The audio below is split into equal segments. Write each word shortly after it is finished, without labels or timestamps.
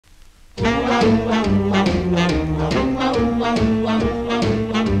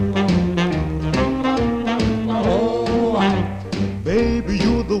Baby,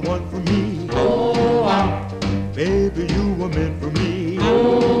 you're the one for me. Baby, you were meant for me.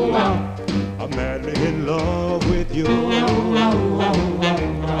 I'm madly in love with you.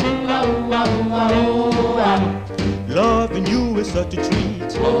 Loving you is such a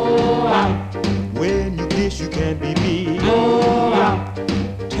treat. When you kiss, you can't be me.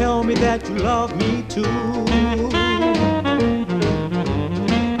 Tell me that you love me too.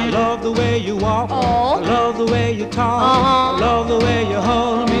 I love the way you walk. I love the way you talk. I love the way you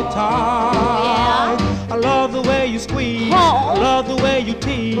hold me tight. I love the way you squeeze. I love the way you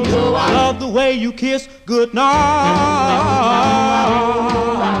tease. I love the way you kiss goodnight.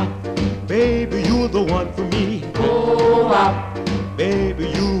 Baby, you're the one for me. Baby,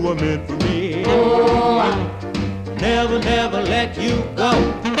 you were meant for me. Never, never let you go.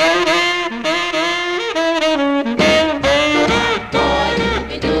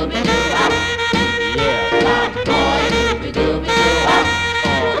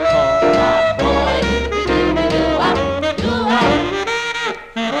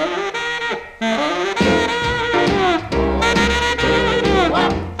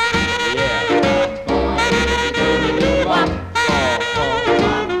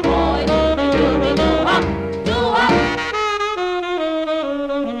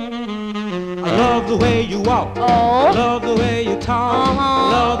 I love the way you walk. I love the way you talk.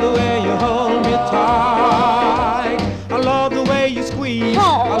 I love the way you hold me tight. I love the way you squeeze.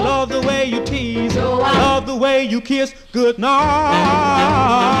 I love the way you tease. I love the way you kiss goodnight.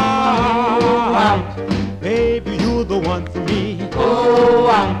 Baby, you're the one for me.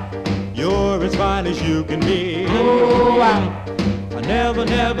 You're as fine as you can be. I never,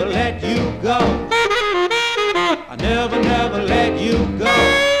 never let you go. I never, never let